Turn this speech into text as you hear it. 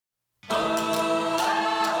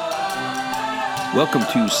Welcome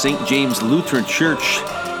to St. James Lutheran Church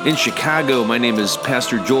in Chicago. My name is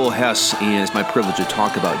Pastor Joel Hess, and it's my privilege to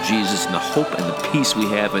talk about Jesus and the hope and the peace we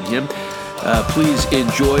have in Him. Please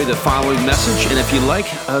enjoy the following message, and if you like,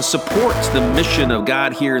 support the mission of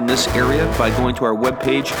God here in this area by going to our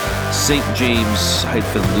webpage,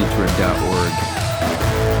 stjames-lutheran.org.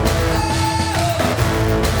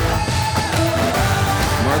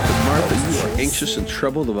 Martha, you are anxious and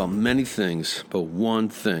troubled about many things, but one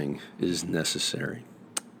thing is necessary.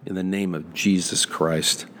 In the name of Jesus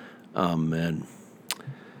Christ, amen.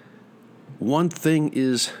 One thing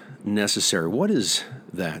is necessary. What is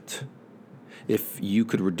that? If you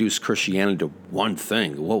could reduce Christianity to one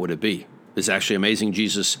thing, what would it be? It's actually amazing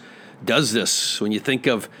Jesus does this. When you think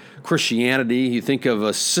of Christianity, you think of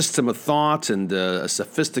a system of thought and a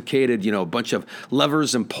sophisticated, a bunch of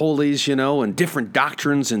levers and pulleys, and different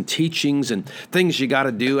doctrines and teachings and things you got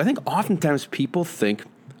to do. I think oftentimes people think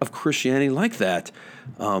of Christianity like that,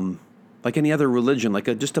 like any other religion, like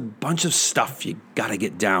just a bunch of stuff you got to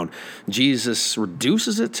get down. Jesus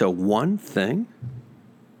reduces it to one thing.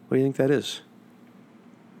 What do you think that is?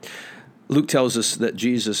 Luke tells us that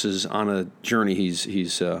Jesus is on a journey.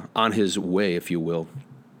 He's on his way, if you will.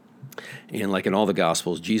 And like in all the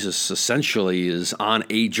Gospels, Jesus essentially is on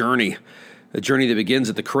a journey that begins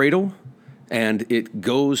at the cradle, and it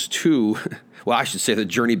goes to, well, I should say the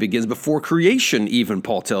journey begins before creation, even,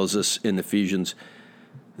 Paul tells us in Ephesians.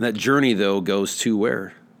 And that journey, though, goes to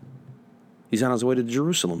where? He's on his way to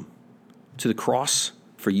Jerusalem, to the cross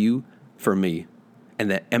for you, for me, and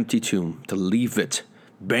that empty tomb, to leave it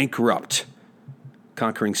bankrupt,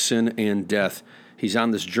 conquering sin and death. He's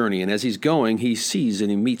on this journey, and as he's going, he sees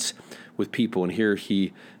and he meets with people, and here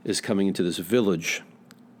he is coming into this village,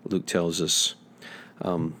 Luke tells us.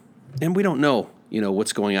 And we don't know,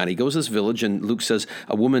 what's going on. He goes to this village, and Luke says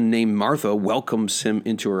a woman named Martha welcomes him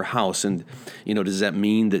into her house. And, does that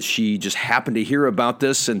mean that she just happened to hear about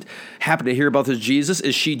this and happened to hear about this Jesus?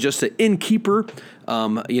 Is she just an innkeeper,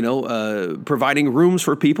 providing rooms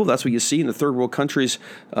for people? That's what you see in the third world countries.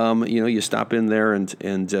 You stop in there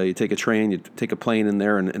and you take a train, you take a plane in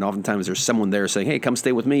there, and oftentimes there's someone there saying, hey, come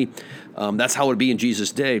stay with me. That's how it would be in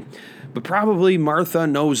Jesus' day. But probably Martha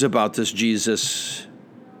knows about this Jesus.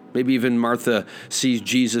 Maybe even Martha sees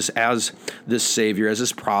Jesus as this Savior, as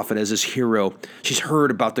this prophet, as this hero. She's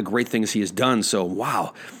heard about the great things he has done. So,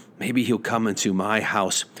 wow, maybe he'll come into my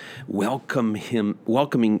house. Welcoming him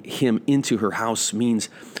into her house means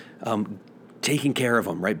taking care of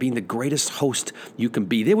him, right? Being the greatest host you can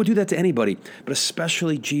be. They would do that to anybody, but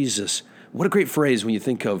especially Jesus. What a great phrase when you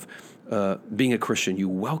think of being a Christian. You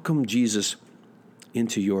welcome Jesus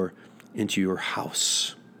into your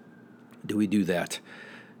house. Do we do that?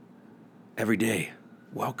 Every day,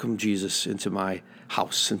 welcome Jesus into my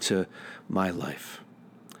house, into my life.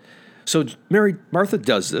 So Martha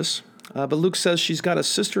does this, but Luke says she's got a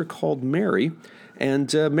sister called Mary,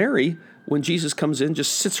 and Mary, when Jesus comes in,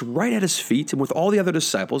 just sits right at his feet, and with all the other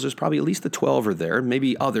disciples, there's probably at least the 12 are there,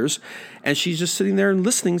 maybe others, and she's just sitting there and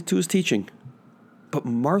listening to his teaching. But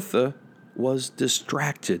Martha was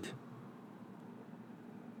distracted.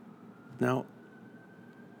 Now,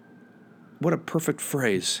 what a perfect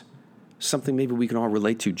phrase. Something maybe we can all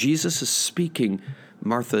relate to. Jesus is speaking.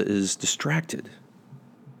 Martha is distracted.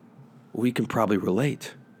 We can probably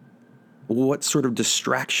relate. What sort of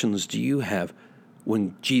distractions do you have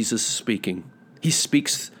when Jesus is speaking? He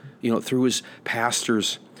speaks, through his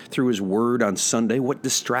pastors, through his word on Sunday. What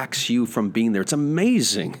distracts you from being there? It's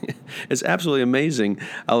amazing. It's absolutely amazing.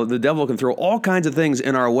 The devil can throw all kinds of things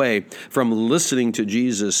in our way from listening to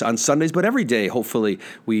Jesus on Sundays, but every day, hopefully,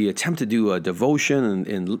 we attempt to do a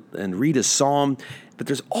devotion and read a psalm. But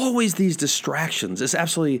there's always these distractions. It's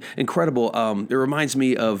absolutely incredible. It reminds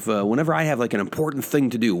me of whenever I have like an important thing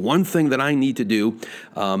to do, one thing that I need to do,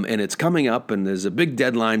 and it's coming up and there's a big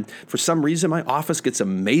deadline. For some reason, my office gets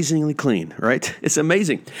amazingly clean, right? It's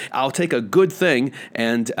amazing. I'll take a good thing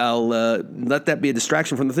and I'll let that be a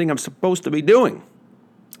distraction from the thing I'm supposed to be doing.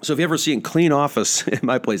 So if you ever see a clean office in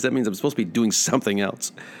my place, that means I'm supposed to be doing something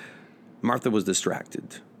else. Martha was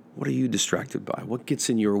distracted. What are you distracted by? What gets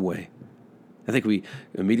in your way? I think we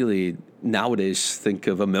immediately nowadays think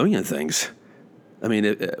of a million things. I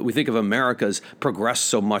mean, we think of America as progressed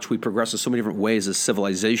so much. We progress in so many different ways as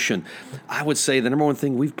civilization. I would say the number one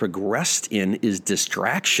thing we've progressed in is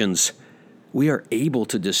distractions. We are able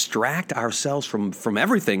to distract ourselves from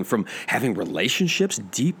everything, from having relationships,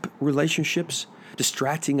 deep relationships,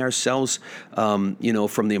 distracting ourselves, from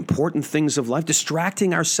the important things of life,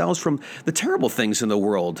 distracting ourselves from the terrible things in the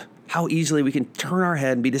world. How easily we can turn our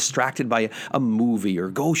head and be distracted by a movie or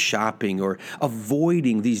go shopping or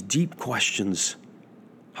avoiding these deep questions.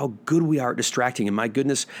 how good we are at distracting. And my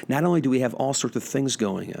goodness, not only do we have all sorts of things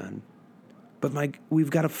going on, but we've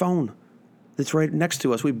got a phone that's right next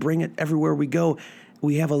to us. We bring it everywhere we go.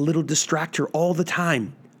 We have a little distractor all the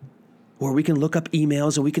time where we can look up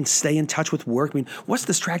emails and we can stay in touch with work. I mean, what's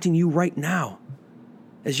distracting you right now?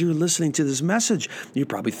 As you're listening to this message, you're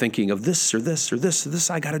probably thinking of this or this or this or this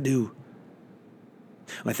I got to do.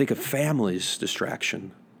 I think of family's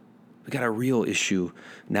distraction. We got a real issue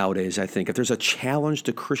nowadays, I think. If there's a challenge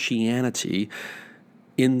to Christianity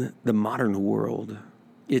in the modern world,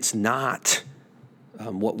 it's not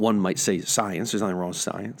what one might say science. There's nothing wrong with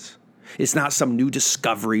science. It's not some new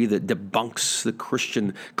discovery that debunks the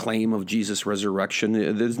Christian claim of Jesus' resurrection.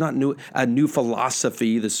 There's not a new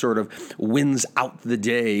philosophy that sort of wins out the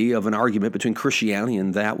day of an argument between Christianity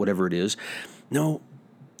and that, whatever it is. No,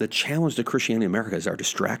 the challenge to Christianity in America is our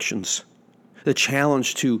distractions. The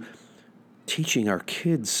challenge to teaching our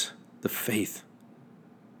kids the faith,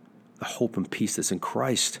 the hope and peace that's in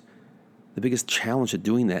Christ. The biggest challenge of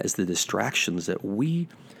doing that is the distractions that we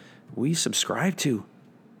subscribe to,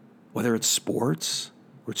 whether it's sports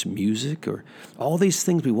or it's music or all these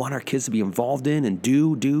things we want our kids to be involved in and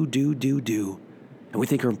do, and we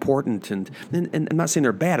think are important. And I'm not saying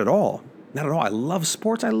they're bad at all. Not at all. I love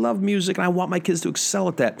sports. I love music, and I want my kids to excel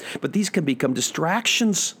at that. But these can become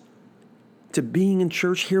distractions to being in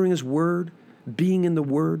church, hearing His Word, being in the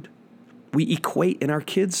Word. We equate in our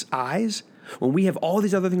kids' eyes when we have all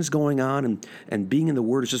these other things going on, and being in the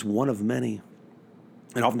Word is just one of many.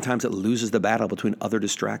 And oftentimes it loses the battle between other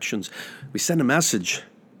distractions. We send a message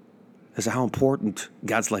as to how important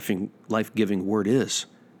God's life-giving Word is,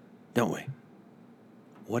 don't we?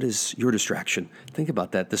 What is your distraction? Think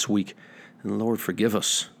about that this week. And Lord, forgive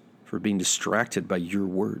us for being distracted by your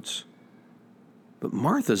words. But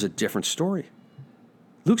Martha's a different story.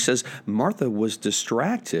 Luke says Martha was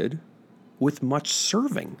distracted with much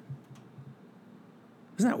serving.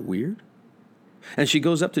 Isn't that weird? And she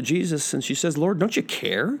goes up to Jesus and she says, Lord, don't you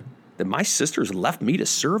care that my sister's left me to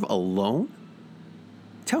serve alone?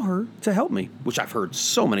 Tell her to help me, which I've heard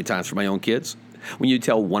so many times from my own kids. When you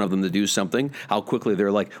tell one of them to do something, how quickly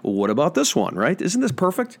they're like, well, what about this one, right? Isn't this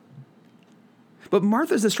perfect? But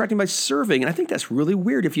Martha's distracted by serving, and I think that's really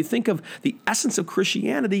weird. If you think of the essence of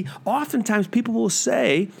Christianity, oftentimes people will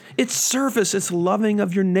say, it's service, it's loving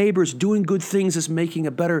of your neighbors, doing good things, it's making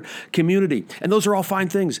a better community. And those are all fine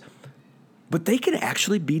things. But they can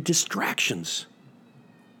actually be distractions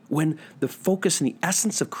when the focus and the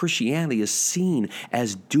essence of Christianity is seen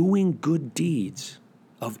as doing good deeds,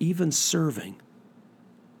 of even serving.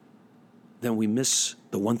 Then we miss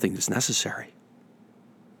the one thing that's necessary.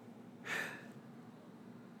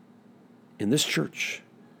 In this church,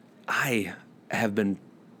 I have been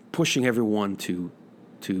pushing everyone to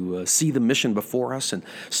see the mission before us and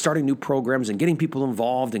starting new programs and getting people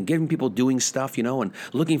involved and getting people doing stuff, and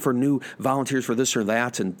looking for new volunteers for this or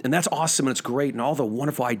that. And that's awesome and it's great, and all the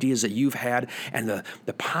wonderful ideas that you've had and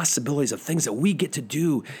the possibilities of things that we get to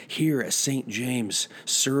do here at St. James,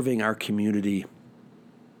 serving our community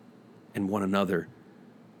and one another.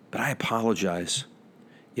 But I apologize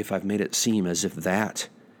if I've made it seem as if that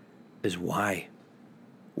is why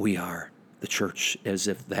we are the church, as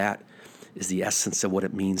if that is the essence of what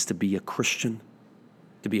it means to be a Christian,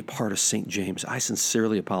 to be a part of St. James. I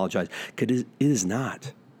sincerely apologize, because it is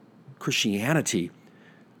not. Christianity,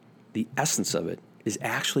 the essence of it, is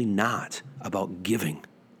actually not about giving.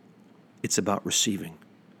 It's about receiving.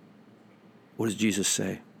 What does Jesus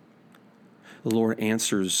say? The Lord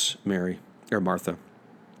answers Martha,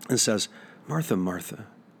 and says, Martha, Martha,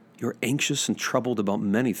 you're anxious and troubled about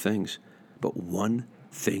many things, but one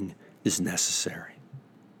thing is necessary.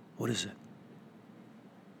 What is it?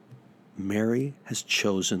 Mary has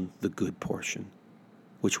chosen the good portion,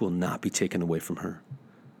 which will not be taken away from her.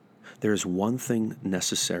 There is one thing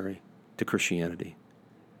necessary to Christianity.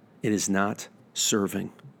 It is not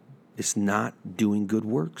serving. It's not doing good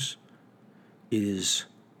works. It is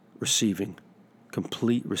receiving,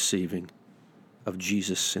 complete receiving of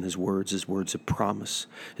Jesus and His words of promise,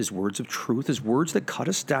 His words of truth, His words that cut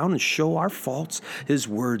us down and show our faults, His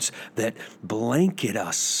words that blanket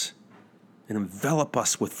us and envelop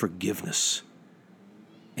us with forgiveness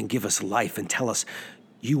and give us life and tell us,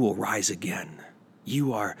 you will rise again.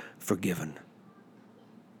 You are forgiven.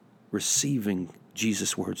 Receiving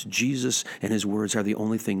Jesus' words. Jesus and His words are the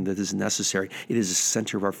only thing that is necessary. It is the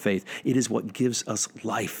center of our faith. It is what gives us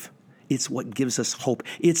life. It's what gives us hope.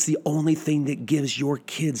 It's the only thing that gives your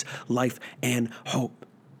kids life and hope.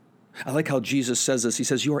 I like how Jesus says this. He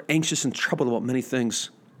says, you are anxious and troubled about many things.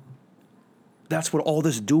 That's what all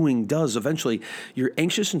this doing does. Eventually, you're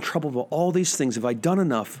anxious and troubled about all these things. Have I done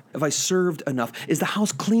enough? Have I served enough? Is the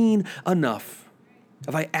house clean enough?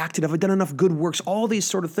 Have I acted? Have I done enough good works? All these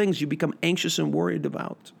sort of things you become anxious and worried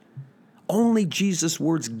about. Only Jesus'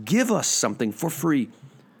 words give us something for free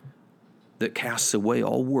that casts away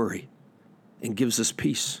all worry and gives us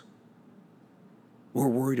peace. We're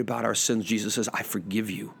worried about our sins. Jesus says, I forgive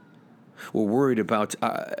you. We're worried about,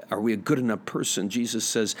 are we a good enough person? Jesus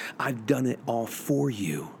says, I've done it all for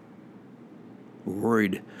you. We're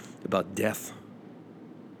worried about death.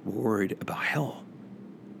 We're worried about hell.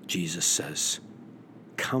 Jesus says,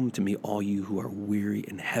 come to me, all you who are weary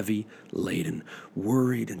and heavy laden,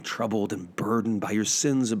 worried and troubled and burdened by your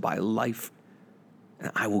sins and by life,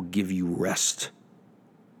 and I will give you rest.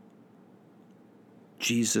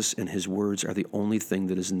 Jesus and his words are the only thing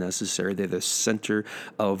that is necessary. They're the center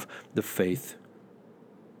of the faith.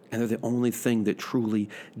 And they're the only thing that truly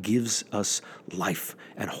gives us life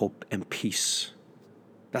and hope and peace.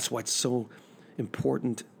 That's why it's so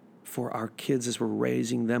important for our kids as we're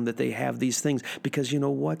raising them that they have these things. Because you know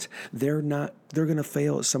what? They're going to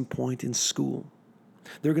fail at some point in school.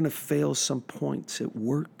 They're going to fail some point at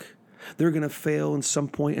work. They're going to fail in some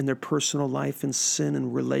point in their personal life and sin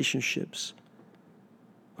and relationships.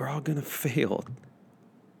 We're all going to fail.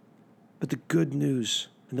 But the good news,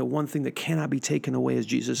 and the one thing that cannot be taken away, as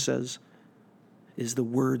Jesus says, is the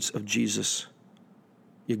words of Jesus.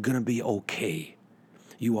 You're going to be okay.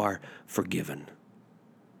 You are forgiven.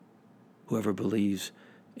 Whoever believes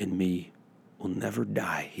in me will never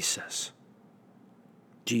die, he says.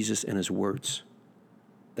 Jesus and his words.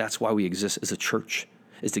 That's why we exist as a church,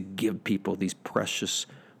 is to give people these precious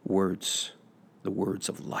words, the words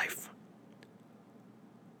of life.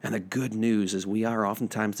 And the good news is we are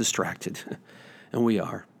oftentimes distracted, and we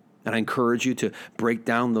are. And I encourage you to break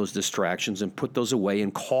down those distractions and put those away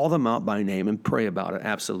and call them out by name and pray about it,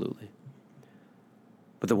 absolutely.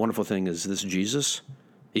 But the wonderful thing is this Jesus,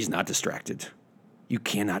 he's not distracted. You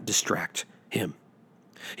cannot distract him.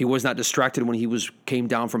 He was not distracted when he came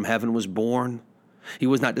down from heaven, was born. He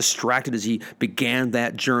was not distracted as he began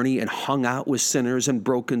that journey and hung out with sinners and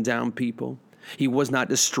broken down people. He was not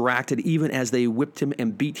distracted even as they whipped him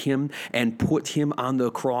and beat him and put him on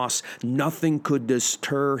the cross. Nothing could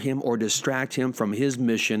deter him or distract him from his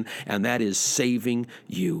mission, and that is saving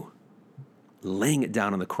you. Laying it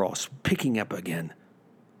down on the cross, picking up again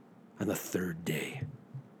on the third day.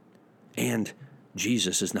 And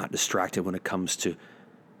Jesus is not distracted when it comes to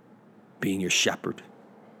being your shepherd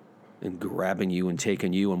and grabbing you and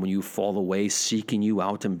taking you, and when you fall away, seeking you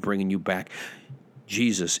out and bringing you back.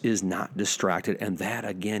 Jesus is not distracted, and that,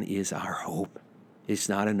 again, is our hope. It's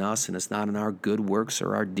not in us, and it's not in our good works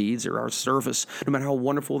or our deeds or our service, no matter how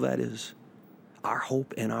wonderful that is. Our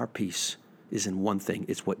hope and our peace is in one thing.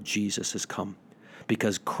 It's what Jesus has come.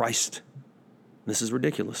 Because Christ, this is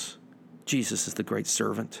ridiculous, Jesus is the great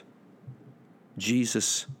servant.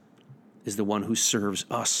 Jesus is the one who serves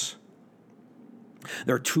us.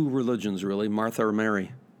 There are two religions, really, Martha or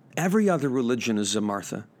Mary. Every other religion is a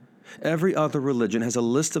Martha. Every other religion has a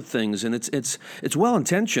list of things, and it's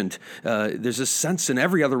well-intentioned. There's a sense in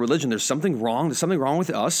every other religion there's something wrong. There's something wrong with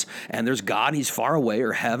us, and there's God. He's far away,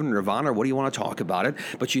 or heaven, or nirvana, or what do you want to talk about it?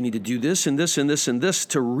 But you need to do this and this and this and this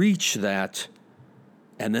to reach that.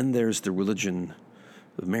 And then there's the religion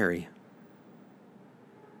of Mary,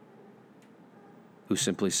 who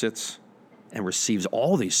simply sits and receives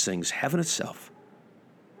all these things, heaven itself,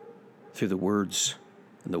 through the words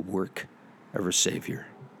and the work of her Savior.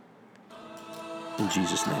 In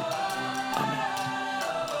Jesus' name,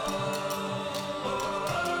 amen.